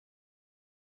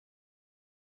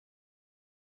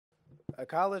A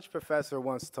college professor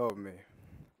once told me,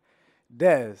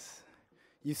 Dez,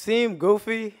 you seem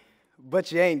goofy,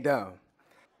 but you ain't dumb.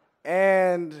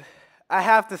 And I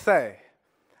have to say,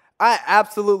 I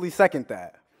absolutely second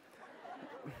that.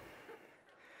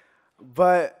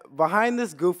 But behind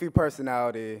this goofy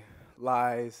personality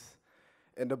lies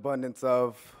an abundance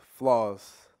of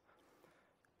flaws,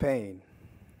 pain,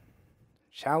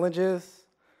 challenges,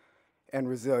 and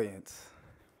resilience.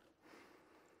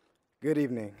 Good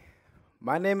evening.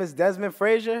 My name is Dez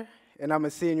Fraiser, and I'm a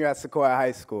senior at Sequoia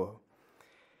High School.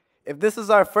 If this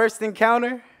is our first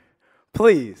encounter,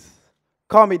 please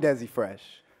call me Dezzy Fresh.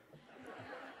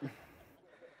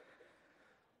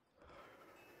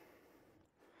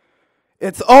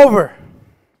 It's over.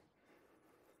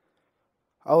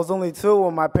 I was only 2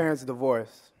 when my parents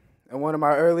divorced, and one of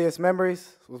my earliest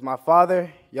memories was my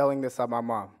father yelling this at my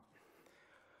mom.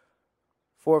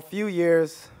 For a few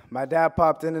years, my dad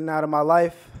popped in and out of my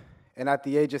life, and at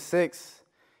the age of 6,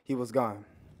 he was gone.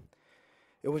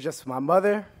 It was just my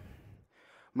mother,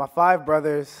 my 5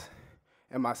 brothers,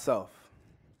 and myself.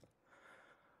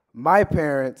 My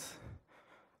parents,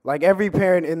 like every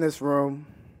parent in this room,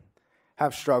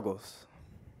 have struggles.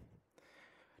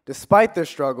 Despite their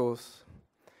struggles,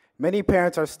 many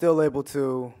parents are still able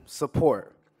to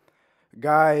support,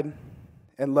 guide,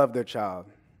 and love their child.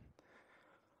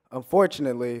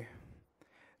 Unfortunately,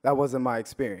 that wasn't my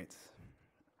experience.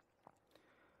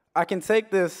 I can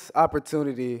take this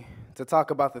opportunity to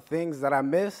talk about the things that I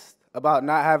missed about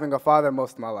not having a father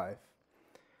most of my life.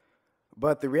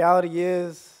 But the reality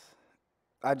is,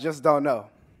 I just don't know.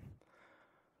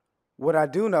 What I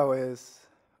do know is,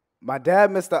 my dad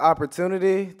missed the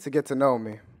opportunity to get to know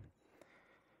me.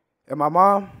 And my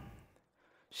mom,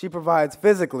 she provides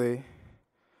physically,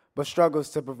 but struggles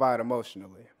to provide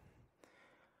emotionally.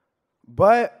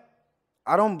 But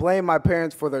I don't blame my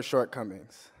parents for their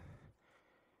shortcomings.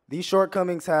 These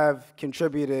shortcomings have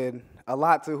contributed a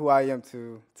lot to who I am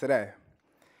today.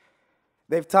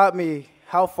 They've taught me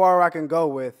how far I can go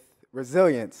with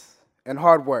resilience and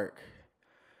hard work,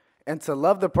 and to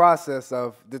love the process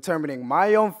of determining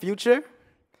my own future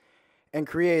and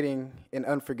creating an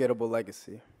unforgettable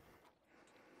legacy.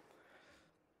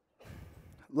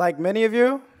 Like many of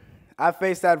you, I've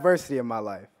faced adversity in my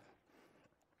life,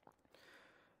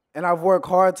 and I've worked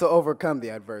hard to overcome the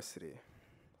adversity.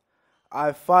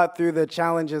 I've fought through the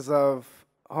challenges of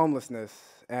homelessness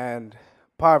and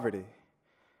poverty,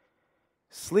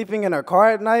 sleeping in a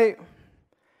car at night,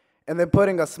 and then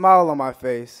putting a smile on my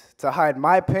face to hide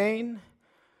my pain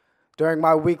during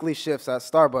my weekly shifts at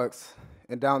Starbucks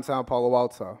in downtown Palo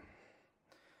Alto.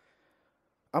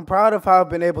 I'm proud of how I've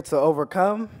been able to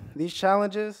overcome these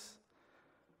challenges,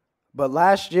 but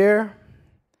last year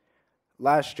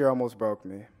almost broke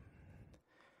me.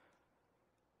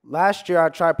 Last year, I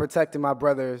tried protecting my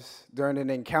brothers during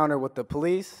an encounter with the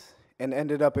police and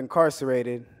ended up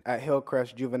incarcerated at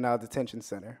Hillcrest Juvenile Detention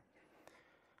Center.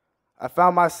 I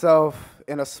found myself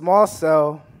in a small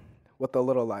cell with a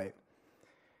little light.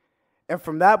 And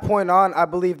from that point on, I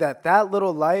believe that that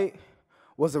little light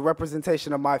was a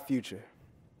representation of my future.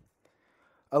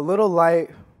 A little light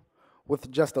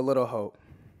with just a little hope.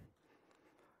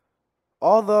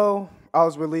 Although I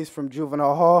was released from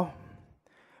juvenile hall,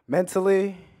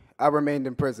 mentally, I remained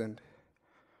imprisoned.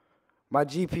 My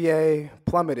GPA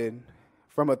plummeted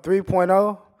from a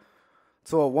 3.0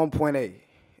 to a 1.8,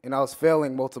 and I was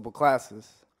failing multiple classes.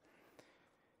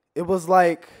 It was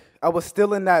like I was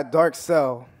still in that dark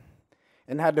cell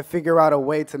and had to figure out a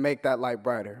way to make that light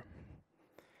brighter.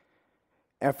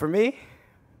 And for me,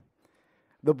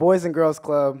 the Boys and Girls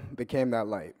Club became that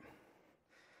light.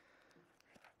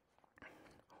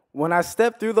 When I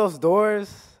stepped through those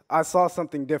doors, I saw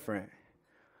something different.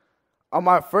 On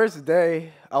my first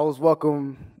day, I was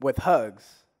welcomed with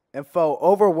hugs and felt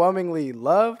overwhelmingly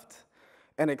loved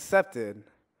and accepted,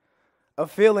 a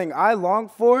feeling I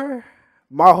longed for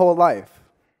my whole life.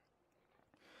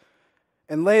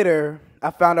 And later,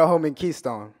 I found a home in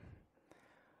Keystone,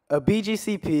 a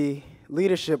BGCP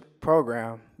leadership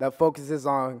program that focuses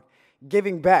on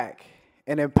giving back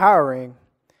and empowering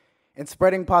and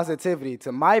spreading positivity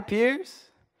to my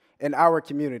peers and our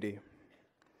community.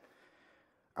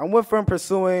 I went from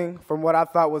pursuing from what I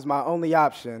thought was my only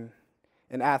option,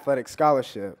 an athletic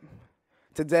scholarship,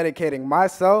 to dedicating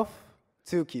myself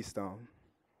to Keystone.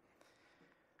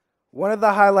 One of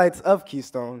the highlights of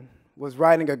Keystone was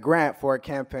writing a grant for a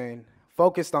campaign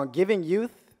focused on giving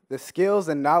youth the skills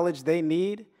and knowledge they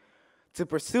need to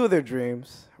pursue their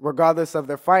dreams, regardless of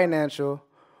their financial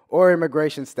or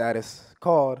immigration status,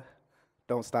 called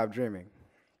Don't Stop Dreaming.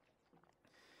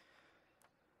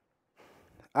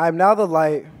 I am now the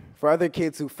light for other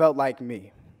kids who felt like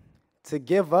me, to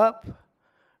give up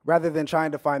rather than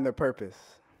trying to find their purpose.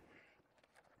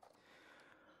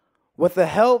 With the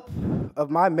help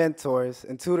of my mentors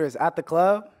and tutors at the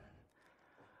club,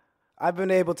 I've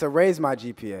been able to raise my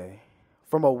GPA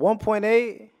from a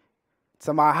 1.8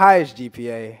 to my highest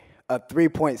GPA of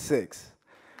 3.6.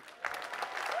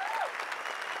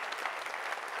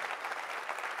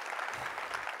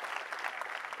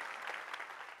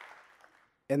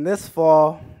 And this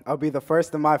fall, I'll be the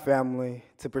first in my family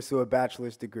to pursue a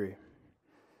bachelor's degree.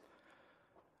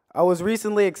 I was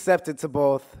recently accepted to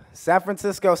both San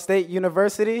Francisco State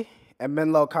University and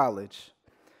Menlo College.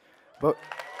 But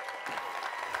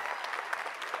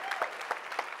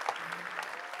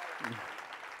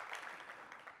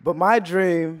my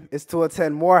dream is to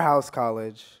attend Morehouse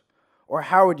College or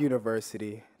Howard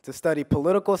University to study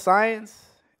political science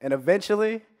and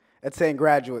eventually attend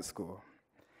graduate school.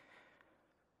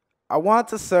 I want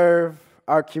to serve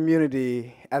our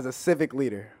community as a civic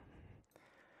leader,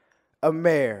 a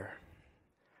mayor,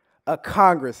 a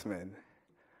congressman,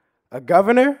 a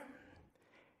governor,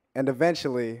 and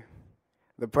eventually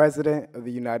the President of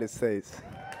the United States.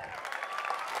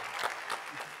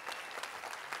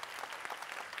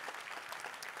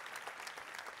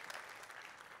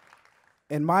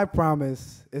 And my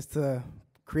promise is to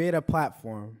create a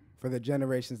platform for the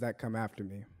generations that come after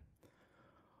me.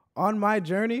 On my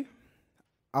journey,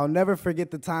 I'll never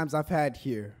forget the times I've had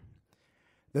here.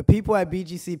 The people at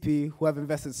BGCP who have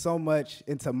invested so much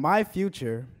into my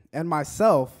future and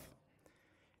myself,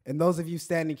 and those of you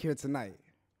standing here tonight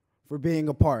for being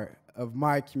a part of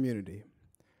my community.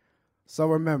 So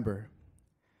remember,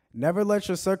 never let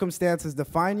your circumstances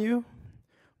define you,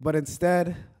 but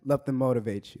instead let them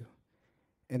motivate you.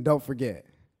 And don't forget,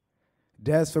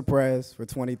 Dez Fraiser for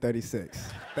 2036.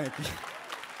 Thank you.